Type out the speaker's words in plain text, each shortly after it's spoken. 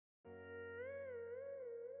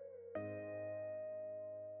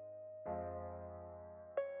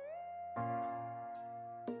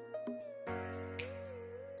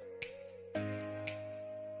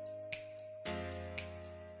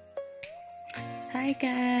Hi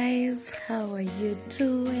guys, how are you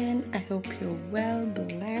doing? I hope you're well,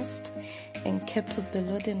 blessed and kept of the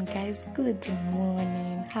Lord. And guys, good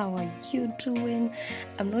morning, how are you doing?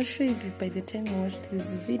 I'm not sure if by the time you watch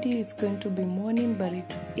this video it's going to be morning, but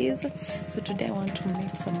it is. So today I want to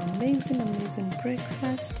make some amazing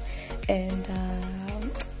breakfast, and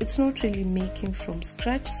it's not really making from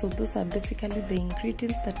scratch, so those are basically the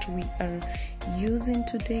ingredients that we are using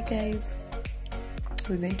today, guys.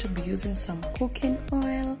 We're going to be using some cooking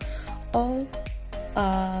oil, all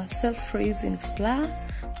self-raising flour.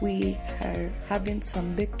 We are having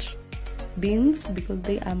some baked beans because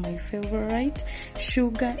they are my favorite,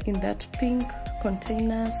 sugar in that pink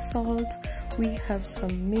container, salt. We have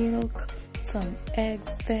some milk, some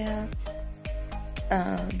eggs there.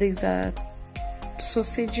 These are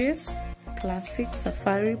sausages, classic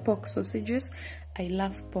safari pork sausages. I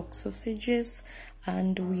love pork sausages.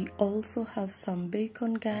 And we also have some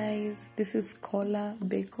bacon, guys. This is Cola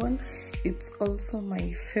bacon. It's also my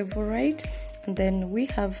favorite. And then we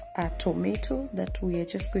have a tomato that we are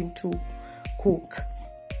just going to cook.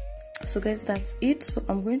 So guys, that's it. So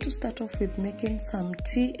I'm going to start off with making some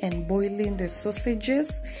tea and boiling the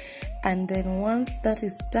sausages, and then once that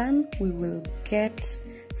is done we will get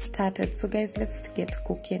started. So guys, let's get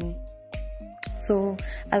cooking. So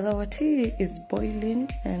as our tea is boiling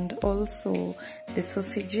and also the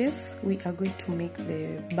sausages, we are going to make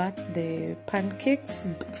the pancakes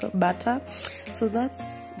batter. So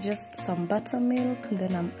that's just some buttermilk, and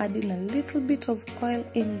then I'm adding a little bit of oil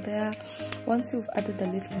in there. Once you've added a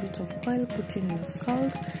little bit of oil, put in your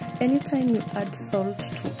salt. Anytime you add salt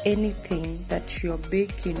to anything that you're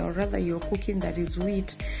baking, or rather you're cooking that is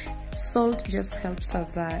wheat, salt just helps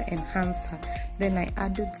as an enhancer. Then I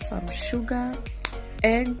added some sugar,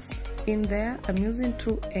 eggs in there. I'm using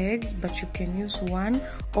 2 eggs, but you can use 1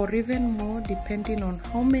 or even more depending on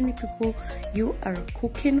how many people you are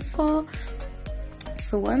cooking for.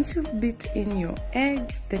 So once you've beat in your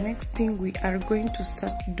eggs, the next thing we are going to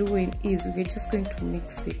start doing is we're just going to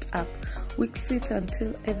mix it up. Mix it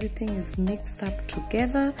until everything is mixed up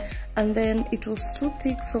together. And then it was too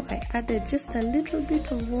thick, so I added just a little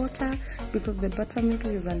bit of water because the buttermilk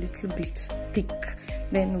is a little bit thick.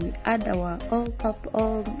 Then we add our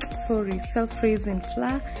self-raising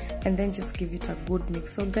flour, and then just give it a good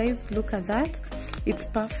mix. So guys, look at that. It's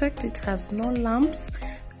perfect. It has no lumps,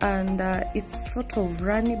 and it's sort of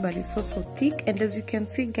runny, but it's also thick. And as you can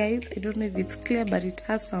see, guys, I don't know if it's clear, but it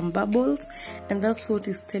has some bubbles, and that's what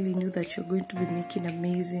is telling you that you're going to be making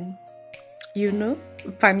amazing,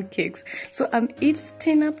 pancakes. So I'm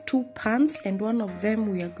heating up 2 pans, and one of them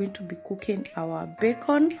we are going to be cooking our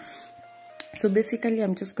bacon. So basically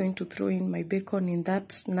I'm just going to throw in my bacon in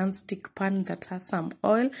that non-stick pan that has some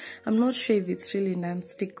oil. I'm not sure if it's really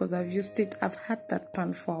non-stick because I've had that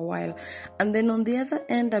pan for a while. And then on the other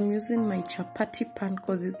end I'm using my chapati pan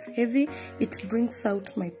because it's heavy. It brings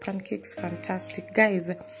out my pancakes fantastic.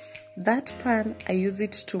 Guys, that pan, I use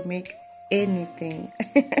it to make anything.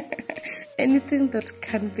 Anything that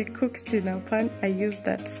can be cooked in a pan, I use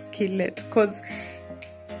that skillet because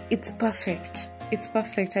it's perfect. It's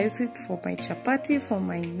perfect. I use it for my chapati, for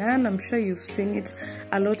my naan. I'm sure you've seen it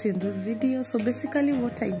a lot in this video. So basically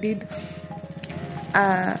what I did,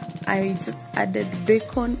 I just added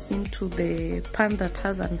bacon into the pan that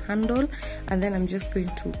has a handle, and then I'm just going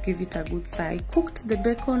to give it a good stir. I cooked the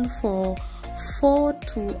bacon for 4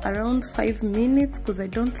 to around 5 minutes because I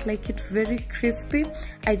don't like it very crispy.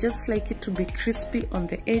 I just like it to be crispy on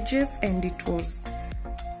the edges, and it was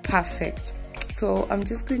perfect. So I'm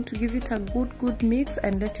just going to give it a good mix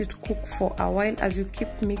and let it cook for a while as you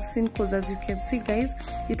keep mixing, because as you can see, guys,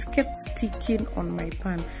 it kept sticking on my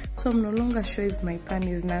pan. So I'm no longer sure if my pan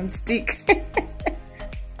is non-stick.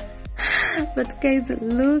 But guys,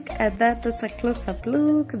 look at that. That's a close-up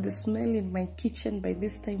look. The smell in my kitchen by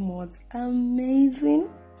this time was amazing.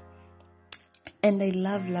 And I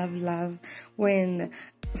love when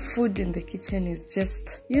food in the kitchen is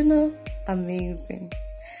just, amazing.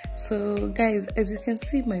 So guys, as you can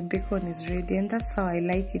see, my bacon is ready, and that's how I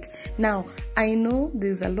like it. Now, I know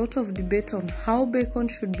there's a lot of debate on how bacon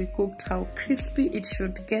should be cooked, how crispy it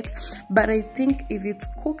should get, but I think if it's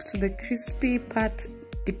cooked, the crispy part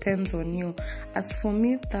depends on you. As for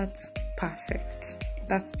me, that's perfect.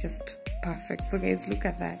 That's just perfect. So guys, look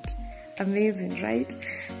at that. Amazing, right?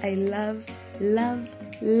 I love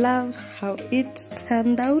how it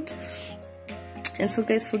turned out. And so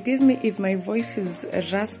guys, forgive me if my voice is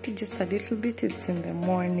rusty just a little bit, it's in the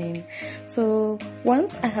morning. So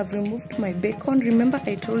once I have removed my bacon, remember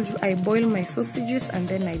I told you I boil my sausages and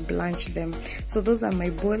then I blanch them. So those are my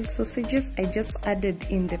boiled sausages. I just added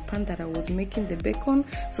in the pan that I was making the bacon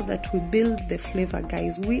so that we build the flavor,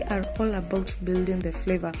 guys. We are all about building the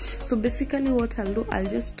flavor. So basically what I'll do, I'll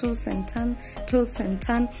just toss and turn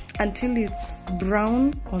until it's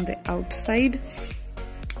brown on the outside.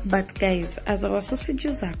 But guys, as our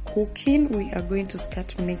sausages are cooking, we are going to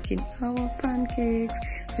start making our pancakes.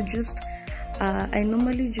 So just I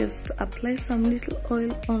normally just apply some little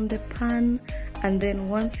oil on the pan, and then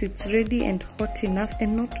once it's ready and hot enough,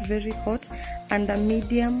 and not very hot, under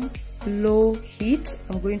medium low heat,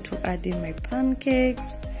 I'm going to add in my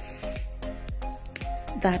pancakes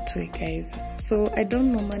that way, guys. So I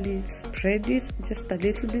don't normally spread it, just a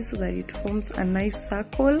little bit so that it forms a nice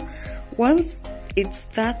circle. Once it's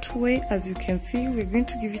that way, as you can see, we're going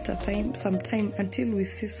to give it some time until we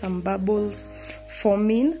see some bubbles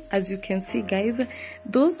forming. As you can see, guys,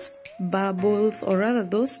 those bubbles, or rather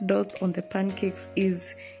those dots on the pancakes,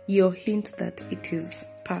 is your hint that it is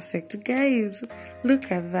perfect. Guys,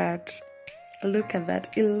 look at that, look at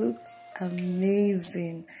that, it looks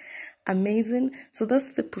amazing. So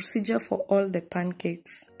that's the procedure for all the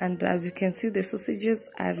pancakes. And as you can see, the sausages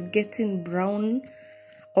are getting brown,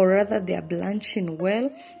 or rather they are blanching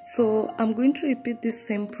well. So I'm going to repeat this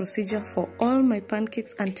same procedure for all my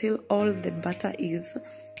pancakes until all the batter is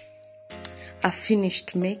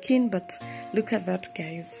finished making. But look at that,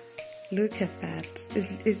 guys, look at that,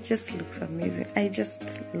 it just looks amazing. I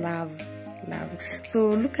just love. So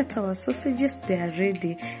look at our sausages, they are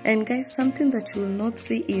ready. And guys, something that you will not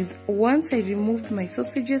see is once I removed my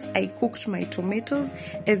sausages, I cooked my tomatoes,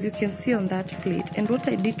 as you can see on that plate. And what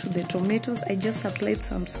I did to the tomatoes, I just applied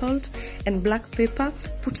some salt and black pepper,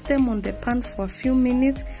 put them on the pan for a few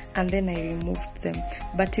minutes, and then I removed them.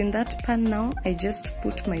 But in that pan now, I just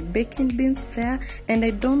put my baking beans there. And I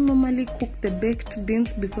don't normally cook the baked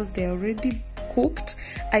beans because they are already cooked.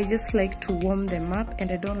 I just like to warm them up, and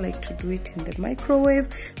I don't like to do it in the microwave.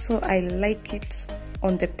 So I like it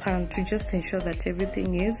on the pan to just ensure that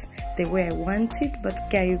everything is the way I want it. But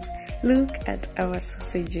guys, look at our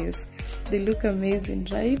sausages, they look amazing,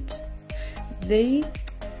 right?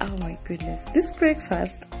 Oh my goodness, this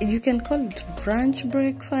breakfast, you can call it brunch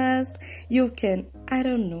breakfast, you can, I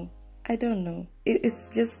don't know, it's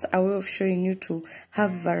just a way of showing you to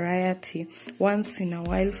have variety once in a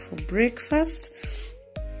while for breakfast.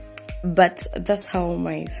 But that's how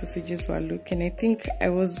my sausages were looking. I think I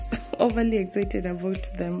was overly excited about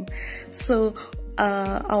them. So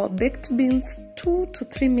our baked beans, 2 to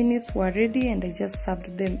 3 minutes were ready, and I just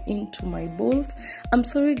served them into my bowls. I'm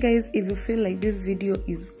sorry guys if you feel like this video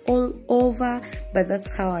is all over, but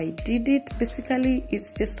that's how I did it. Basically,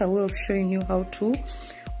 it's just a way of showing you how to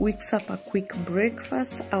whisk up a quick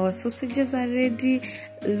breakfast. Our sausages are ready.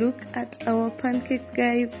 Look at our pancake,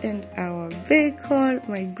 guys, and our bacon.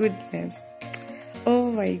 My goodness,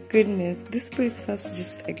 oh my goodness, this breakfast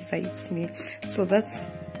just excites me. So that's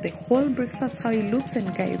the whole breakfast, how it looks.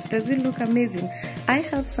 And guys, does it look amazing? I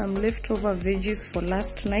have some leftover veggies for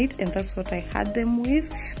last night, and that's what I had them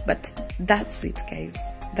with. But that's it, guys,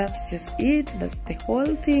 that's just it, that's the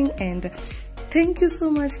whole thing. And thank you so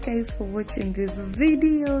much guys for watching this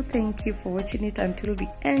video. Thank you for watching it until the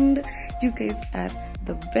end. You guys are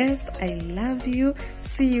the best. I love you.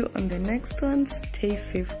 See you on the next one. Stay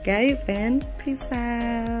safe guys, and peace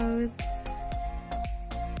out.